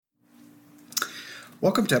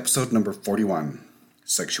Welcome to episode number 41,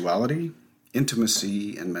 Sexuality,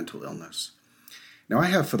 Intimacy, and Mental Illness. Now, I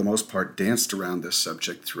have, for the most part, danced around this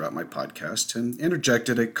subject throughout my podcast and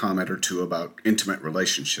interjected a comment or two about intimate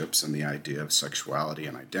relationships and the idea of sexuality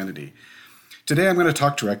and identity. Today, I'm going to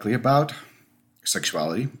talk directly about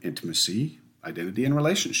sexuality, intimacy, identity, and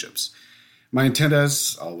relationships. My intent,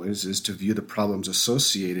 as always, is to view the problems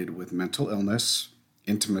associated with mental illness,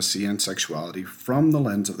 intimacy, and sexuality from the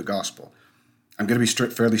lens of the gospel. I'm going to be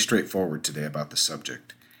fairly straightforward today about the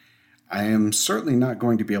subject. I am certainly not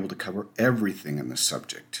going to be able to cover everything in this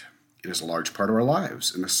subject. It is a large part of our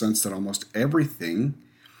lives in the sense that almost everything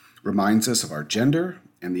reminds us of our gender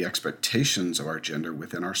and the expectations of our gender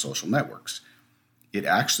within our social networks. It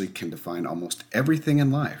actually can define almost everything in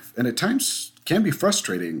life, and at times can be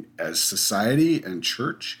frustrating as society and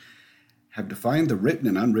church have defined the written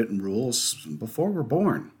and unwritten rules before we're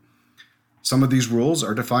born. Some of these rules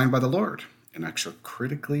are defined by the Lord and actually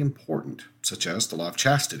critically important, such as the law of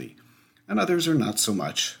chastity, and others are not so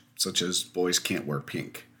much, such as boys can't wear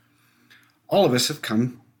pink. All of us have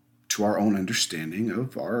come to our own understanding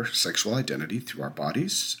of our sexual identity through our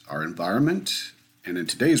bodies, our environment, and in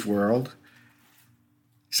today's world,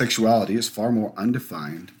 sexuality is far more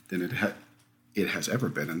undefined than it has ever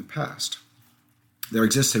been in the past. There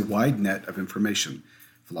exists a wide net of information,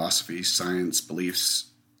 philosophy, science, beliefs,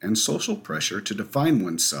 and social pressure to define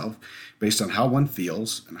oneself based on how one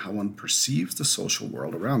feels and how one perceives the social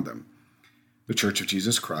world around them. The Church of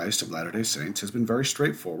Jesus Christ of Latter-day Saints has been very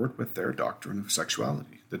straightforward with their doctrine of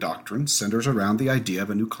sexuality. The doctrine centers around the idea of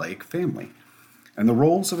a nucleic family and the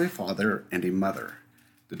roles of a father and a mother.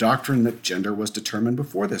 The doctrine that gender was determined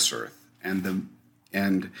before this earth and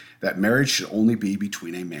that marriage should only be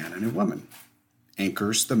between a man and a woman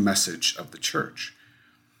anchors the message of the church.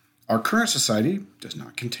 Our current society does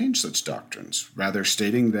not contain such doctrines, rather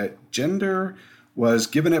stating that gender was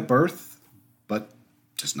given at birth, but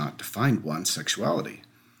does not define one's sexuality.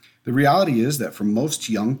 The reality is that for most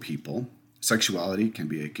young people, sexuality can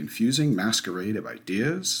be a confusing masquerade of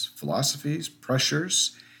ideas, philosophies,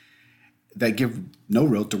 pressures that give no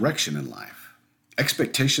real direction in life.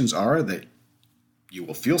 Expectations are that you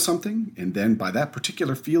will feel something, and then by that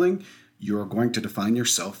particular feeling, you are going to define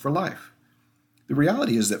yourself for life. The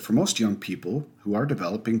reality is that for most young people who are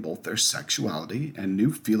developing both their sexuality and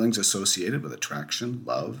new feelings associated with attraction,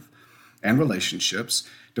 love, and relationships,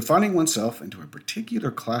 defining oneself into a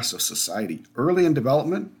particular class of society early in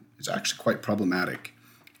development is actually quite problematic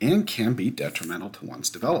and can be detrimental to one's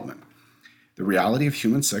development. The reality of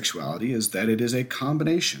human sexuality is that it is a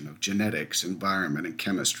combination of genetics, environment, and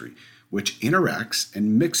chemistry, which interacts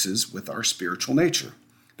and mixes with our spiritual nature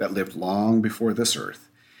that lived long before this earth.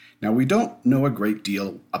 Now, we don't know a great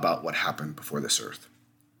deal about what happened before this earth.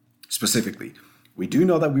 Specifically, we do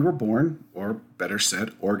know that we were born, or better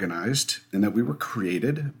said, organized, and that we were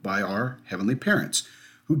created by our heavenly parents,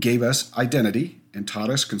 who gave us identity and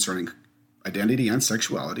taught us concerning identity and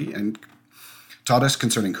sexuality, and taught us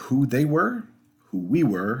concerning who they were, who we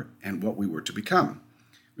were, and what we were to become.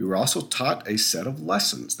 We were also taught a set of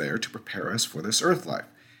lessons there to prepare us for this earth life.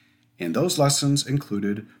 And those lessons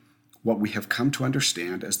included what we have come to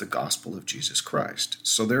understand as the gospel of Jesus Christ.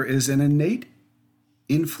 So there is an innate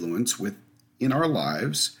influence within our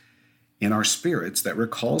lives, in our spirits, that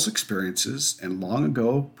recalls experiences and long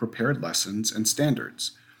ago prepared lessons and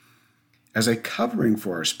standards. As a covering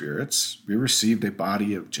for our spirits, we received a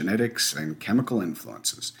body of genetics and chemical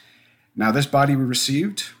influences. Now, this body we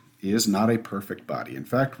received is not a perfect body. In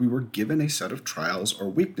fact, we were given a set of trials or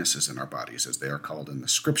weaknesses in our bodies, as they are called in the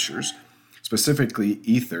scriptures, specifically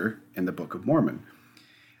ether in the Book of Mormon.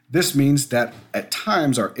 This means that at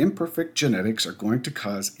times our imperfect genetics are going to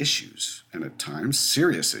cause issues, and at times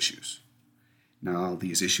serious issues. Now,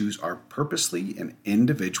 these issues are purposely and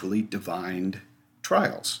individually divined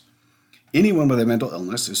trials. Anyone with a mental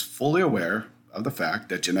illness is fully aware of the fact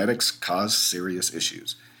that genetics cause serious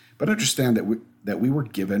issues, but understand that we were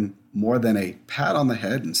given more than a pat on the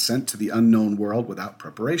head and sent to the unknown world without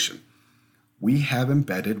preparation. We have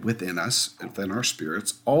embedded within us, within our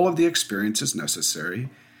spirits, all of the experiences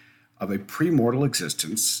necessary of a premortal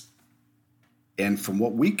existence. And from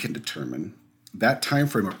what we can determine, that time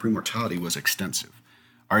frame of premortality was extensive.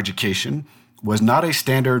 Our education was not a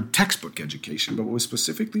standard textbook education, but was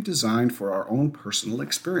specifically designed for our own personal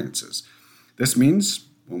experiences. This means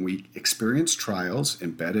when we experience trials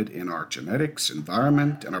embedded in our genetics,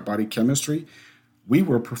 environment, and our body chemistry, we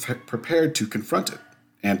were prepared to confront it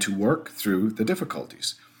and to work through the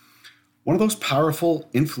difficulties. One of those powerful,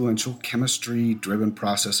 influential, chemistry-driven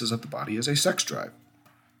processes of the body is a sex drive,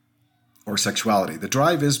 or sexuality. The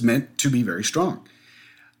drive is meant to be very strong,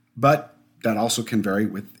 but that also can vary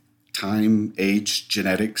with time, age,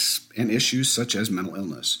 genetics, and issues such as mental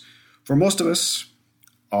illness. For most of us,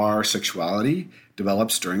 our sexuality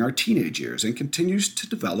develops during our teenage years and continues to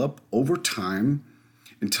develop over time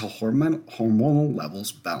until hormonal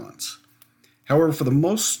levels balance. However, the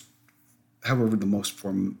most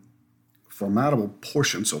formidable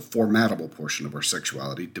portion of our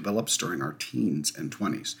sexuality develops during our teens and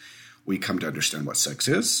 20s. We come to understand what sex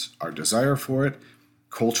is, our desire for it,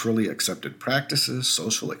 culturally accepted practices,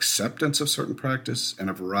 social acceptance of certain practice, and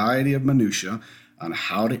a variety of minutiae on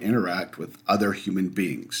how to interact with other human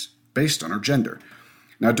beings based on our gender.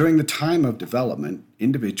 Now, during the time of development,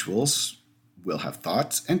 individuals will have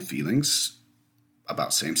thoughts and feelings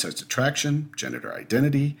about same-sex attraction, gender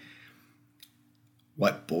identity,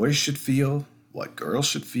 what boys should feel, what girls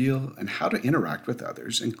should feel, and how to interact with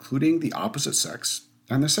others, including the opposite sex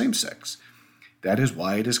and the same sex. That is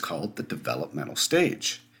why it is called the developmental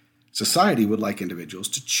stage. Society would like individuals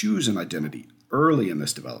to choose an identity early in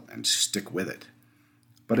this development and stick with it.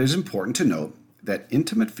 But it is important to note that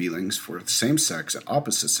intimate feelings for the same sex and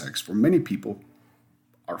opposite sex for many people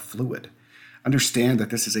are fluid. Understand that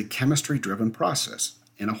this is a chemistry-driven process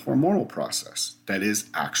and a hormonal process that is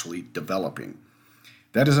actually developing.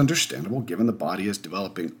 That is understandable given the body is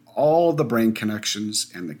developing all the brain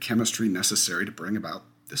connections and the chemistry necessary to bring about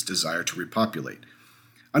this desire to repopulate.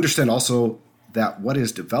 Understand also that what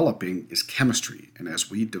is developing is chemistry, and as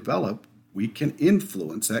we develop, we can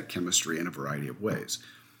influence that chemistry in a variety of ways.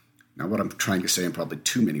 Now, what I'm trying to say in probably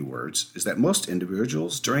too many words is that most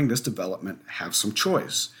individuals during this development have some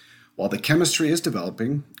choice. While the chemistry is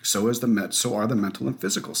developing, so are the mental and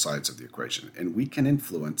physical sides of the equation, and we can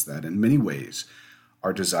influence that in many ways,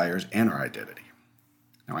 our desires and our identity.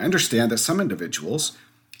 Now, I understand that some individuals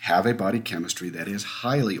have a body chemistry that is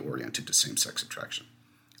highly oriented to same-sex attraction.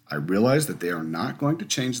 I realize that they are not going to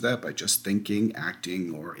change that by just thinking,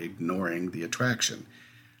 acting, or ignoring the attraction.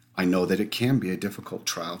 I know that it can be a difficult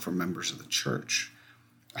trial for members of the church.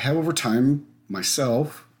 I have over time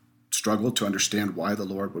myself struggled to understand why the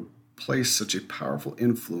Lord would place such a powerful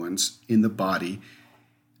influence in the body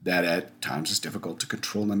that at times is difficult to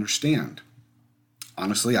control and understand.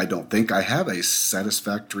 Honestly, I don't think I have a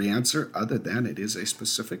satisfactory answer other than it is a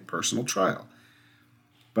specific personal trial.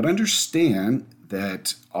 But understand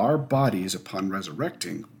that our bodies, upon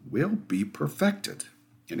resurrecting, will be perfected,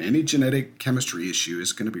 and any genetic chemistry issue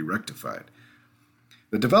is going to be rectified.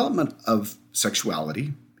 The development of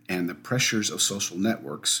sexuality and the pressures of social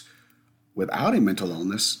networks without a mental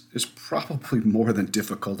illness is probably more than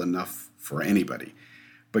difficult enough for anybody.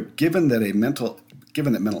 But given that mental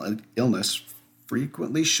illness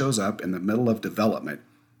frequently shows up in the middle of development,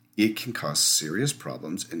 it can cause serious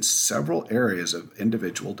problems in several areas of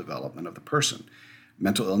individual development of the person.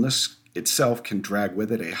 Mental illness itself can drag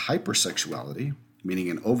with it a hypersexuality, meaning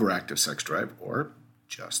an overactive sex drive, or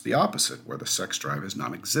just the opposite, where the sex drive is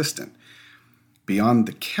non-existent. Beyond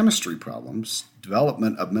the chemistry problems,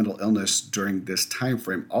 development of mental illness during this time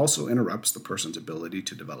frame also interrupts the person's ability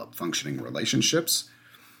to develop functioning relationships,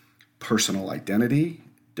 personal identity,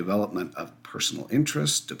 development of personal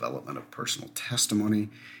interest, development of personal testimony,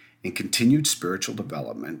 and continued spiritual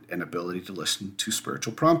development and ability to listen to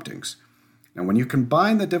spiritual promptings. Now, when you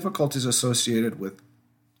combine the difficulties associated with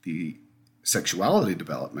the sexuality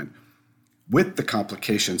development with the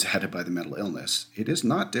complications added by the mental illness, it is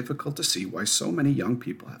not difficult to see why so many young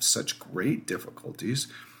people have such great difficulties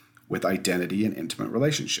with identity and intimate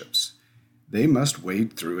relationships. They must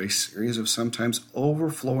wade through a series of sometimes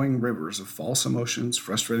overflowing rivers of false emotions,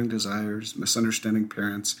 frustrating desires, misunderstanding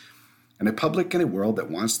parents, and a public and a world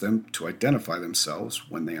that wants them to identify themselves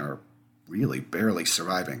when they are really barely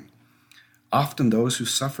surviving. Often those who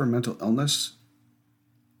suffer mental illness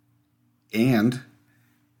and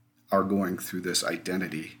are going through this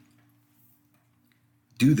identity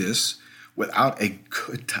do this without a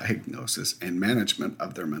good diagnosis and management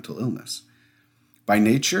of their mental illness. By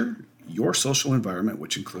nature, your social environment,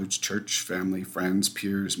 which includes church, family, friends,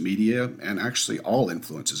 peers, media, and actually all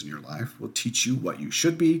influences in your life, will teach you what you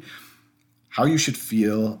should be, how you should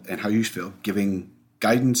feel, and how you feel, giving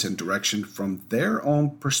guidance and direction from their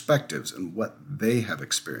own perspectives and what they have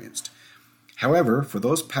experienced. However, for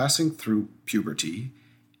those passing through puberty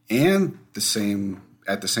and at the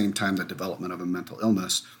same time the development of a mental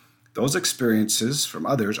illness, those experiences from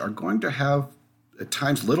others are going to have at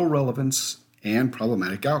times little relevance and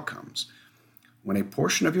problematic outcomes. When a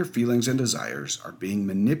portion of your feelings and desires are being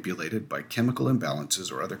manipulated by chemical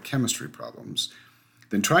imbalances or other chemistry problems,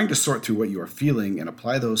 then trying to sort through what you are feeling and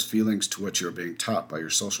apply those feelings to what you're being taught by your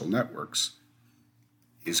social networks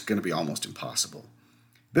is going to be almost impossible.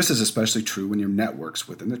 This is especially true when your networks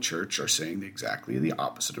within the church are saying exactly the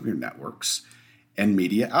opposite of your networks and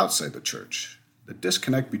media outside the church. The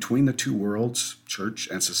disconnect between the two worlds, church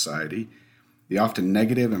and society, the often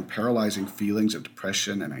negative and paralyzing feelings of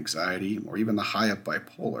depression and anxiety, or even the high of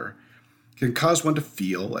bipolar, can cause one to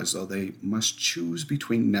feel as though they must choose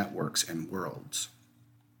between networks and worlds.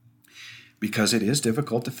 Because it is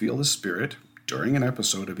difficult to feel the Spirit during an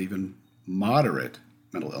episode of even moderate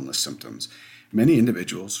mental illness symptoms, many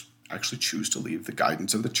individuals actually choose to leave the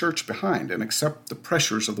guidance of the church behind and accept the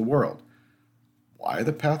pressures of the world. Why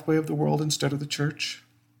the pathway of the world instead of the church?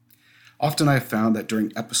 Often I have found that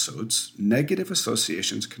during episodes, negative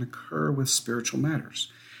associations can occur with spiritual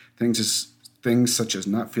matters. Things such as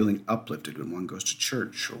not feeling uplifted when one goes to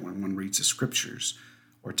church or when one reads the scriptures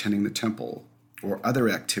or attending the temple or other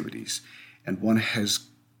activities, and one has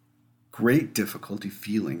great difficulty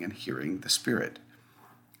feeling and hearing the Spirit.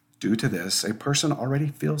 Due to this, a person already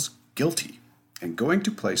feels guilty and going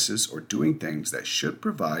to places or doing things that should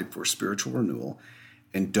provide for spiritual renewal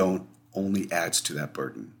and don't only adds to that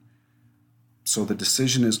burden. So the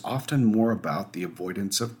decision is often more about the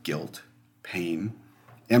avoidance of guilt, pain,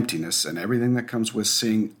 emptiness, and everything that comes with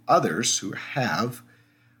seeing others who have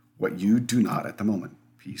what you do not at the moment,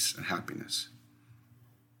 peace and happiness.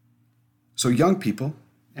 So young people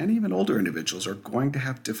and even older individuals are going to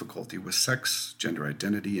have difficulty with sex, gender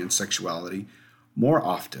identity, and sexuality more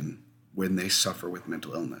often when they suffer with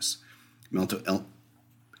mental illness.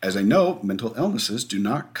 As I know, mental illnesses do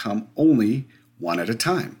not come only one at a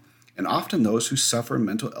time, and often those who suffer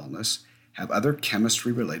mental illness have other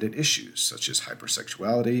chemistry-related issues, such as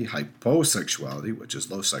hypersexuality, hyposexuality, which is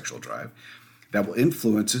low sexual drive, that will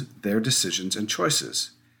influence their decisions and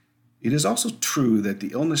choices. It is also true that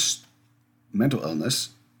the mental illness,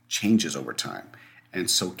 changes over time, and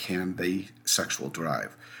so can the sexual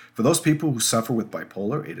drive. For those people who suffer with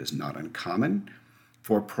bipolar, it is not uncommon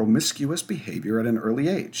for promiscuous behavior at an early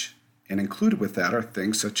age, and included with that are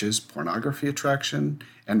things such as pornography attraction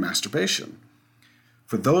and masturbation.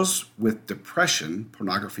 For those with depression,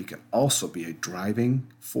 pornography can also be a driving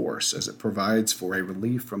force as it provides for a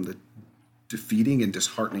relief from the defeating and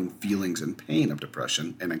disheartening feelings and pain of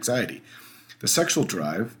depression and anxiety. The sexual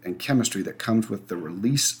drive and chemistry that comes with the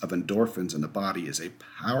release of endorphins in the body is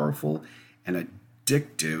powerful and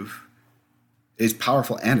addictive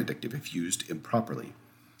if used improperly.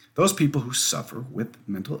 Those people who suffer with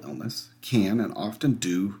mental illness can and often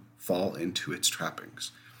do fall into its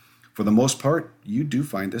trappings. For the most part, you do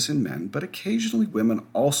find this in men, but occasionally women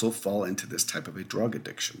also fall into this type of a drug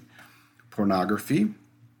addiction. Pornography,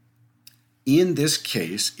 in this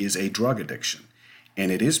case, is a drug addiction, and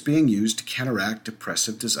it is being used to counteract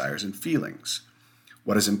depressive desires and feelings.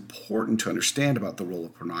 What is important to understand about the role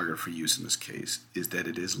of pornography use in this case is that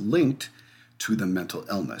it is linked to the mental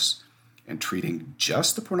illness, and treating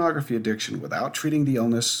just the pornography addiction without treating the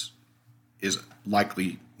illness is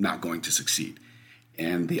likely not going to succeed.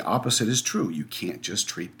 And the opposite is true. You can't just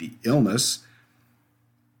treat the illness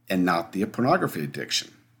and not the pornography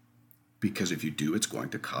addiction, because if you do, it's going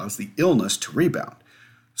to cause the illness to rebound.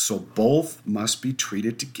 So both must be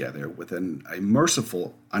treated together with a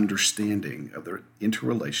merciful understanding of the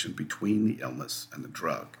interrelation between the illness and the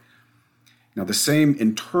drug. Now, the same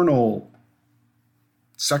internal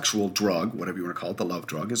sexual drug, whatever you want to call it, the love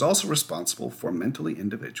drug, is also responsible for mentally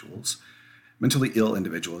ill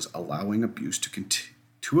individuals allowing abuse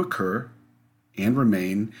to occur and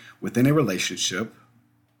remain within a relationship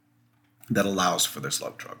that allows for this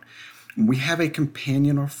love drug. When we have a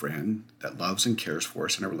companion or friend that loves and cares for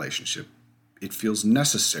us in a relationship, it feels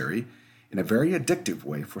necessary in a very addictive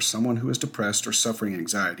way for someone who is depressed or suffering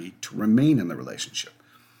anxiety to remain in the relationship.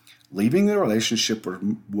 Leaving the relationship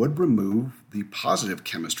would remove the positive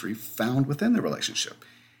chemistry found within the relationship.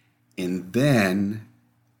 And then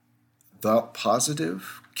the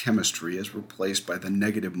positive chemistry is replaced by the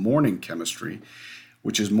negative mourning chemistry,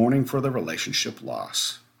 which is mourning for the relationship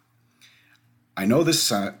loss. I know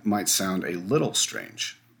this might sound a little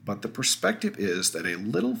strange, but the perspective is that a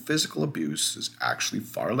little physical abuse is actually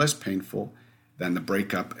far less painful than the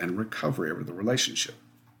breakup and recovery of the relationship.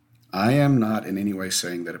 I am not in any way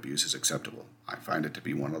saying that abuse is acceptable. I find it to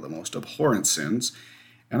be one of the most abhorrent sins,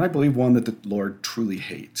 and I believe one that the Lord truly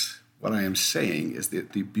hates. What I am saying is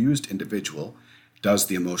that the abused individual does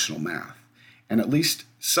the emotional math, and at least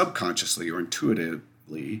subconsciously or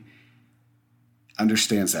intuitively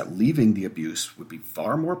understands that leaving the abuse would be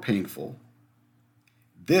far more painful.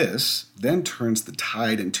 This then turns the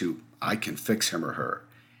tide into, I can fix him or her,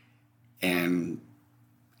 and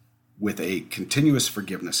with a continuous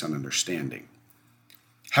forgiveness and understanding.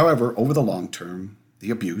 However, over the long term,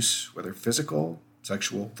 the abuse, whether physical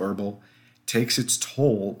sexual, verbal, takes its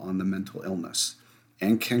toll on the mental illness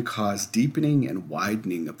and can cause deepening and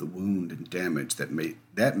widening of the wound and damage that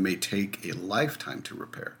may take a lifetime to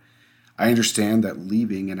repair. I understand that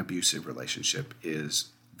leaving an abusive relationship is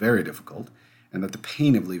very difficult and that the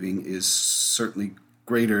pain of leaving is certainly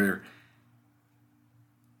greater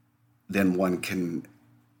than one can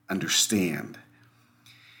understand.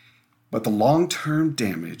 But the long-term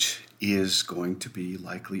damage is going to be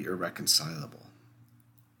likely irreconcilable.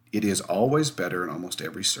 It is always better in almost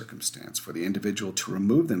every circumstance for the individual to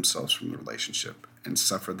remove themselves from the relationship and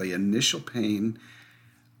suffer the initial pain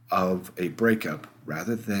of a breakup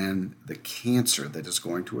rather than the cancer that is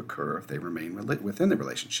going to occur if they remain within the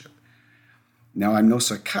relationship. Now, I'm no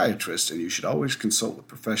psychiatrist, and you should always consult with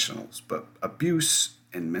professionals, but abuse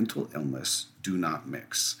and mental illness do not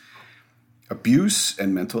mix. Abuse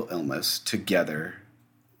and mental illness together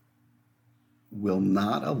will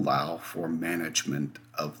not allow for management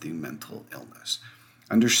of the mental illness.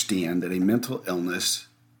 Understand that a mental illness,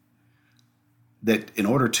 that in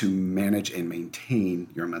order to manage and maintain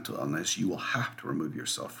your mental illness, you will have to remove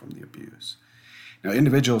yourself from the abuse. Now,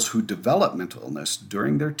 individuals who develop mental illness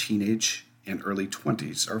during their teenage and early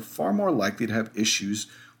 20s are far more likely to have issues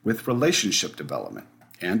with relationship development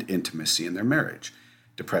and intimacy in their marriage.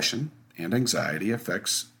 Depression and anxiety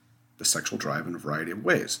affects the sexual drive in a variety of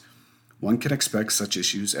ways. One can expect such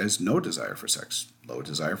issues as no desire for sex, low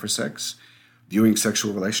desire for sex, viewing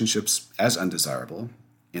sexual relationships as undesirable,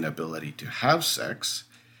 inability to have sex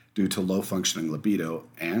due to low functioning libido,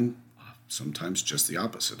 and sometimes just the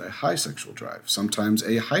opposite, a high sexual drive. Sometimes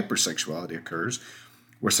a hypersexuality occurs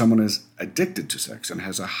where someone is addicted to sex and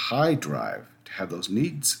has a high drive to have those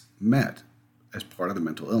needs met as part of the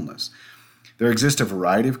mental illness. There exist a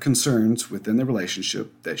variety of concerns within the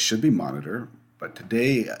relationship that should be monitored, but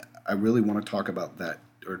today I really want to talk about that,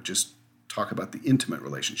 or just talk about the intimate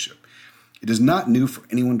relationship. It is not new for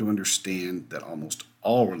anyone to understand that almost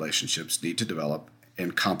all relationships need to develop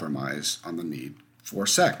and compromise on the need for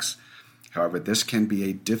sex. However, this can be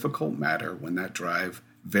a difficult matter when that drive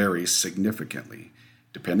varies significantly,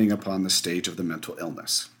 depending upon the stage of the mental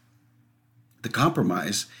illness. The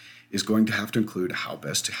compromise is going to have to include how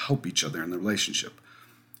best to help each other in the relationship.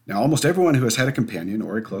 Now, almost everyone who has had a companion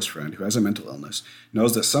or a close friend who has a mental illness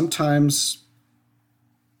knows that sometimes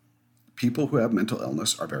people who have mental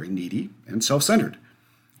illness are very needy and self-centered.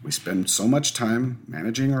 We spend so much time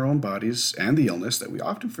managing our own bodies and the illness that we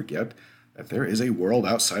often forget that there is a world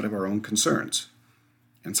outside of our own concerns.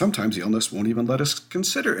 And sometimes the illness won't even let us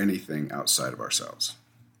consider anything outside of ourselves.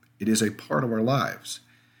 It is a part of our lives.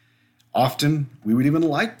 Often, we would even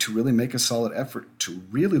like to really make a solid effort to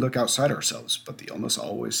really look outside ourselves, but the illness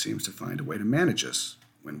always seems to find a way to manage us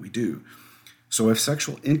when we do. So if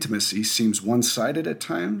sexual intimacy seems one-sided at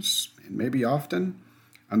times, and maybe often,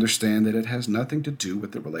 understand that it has nothing to do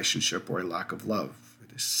with the relationship or a lack of love.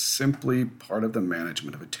 It is simply part of the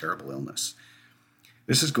management of a terrible illness.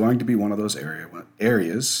 This is going to be one of those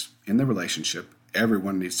areas in the relationship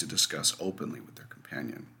everyone needs to discuss openly with their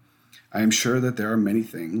companion. I am sure that there are many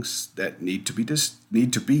things that need to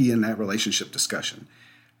be in that relationship discussion,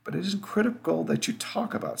 but it is critical that you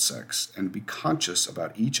talk about sex and be conscious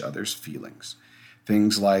about each other's feelings.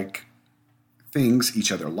 Things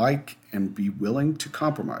each other like, and be willing to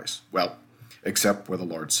compromise. Well, except where the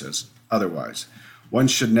Lord says otherwise. One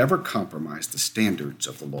should never compromise the standards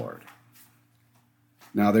of the Lord.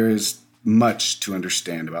 Now, there is much to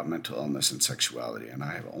understand about mental illness and sexuality, and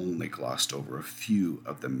I have only glossed over a few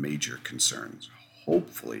of the major concerns.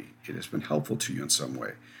 Hopefully, it has been helpful to you in some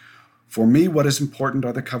way. For me, what is important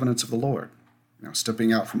are the covenants of the Lord. Now,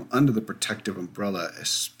 stepping out from under the protective umbrella,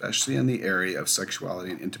 especially in the area of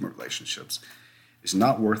sexuality and intimate relationships, is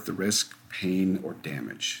not worth the risk, pain, or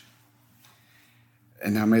damage.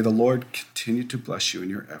 And now may the Lord continue to bless you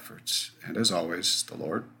in your efforts. And as always, the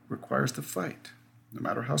Lord requires the fight, no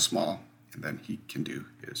matter how small, and then he can do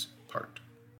his part.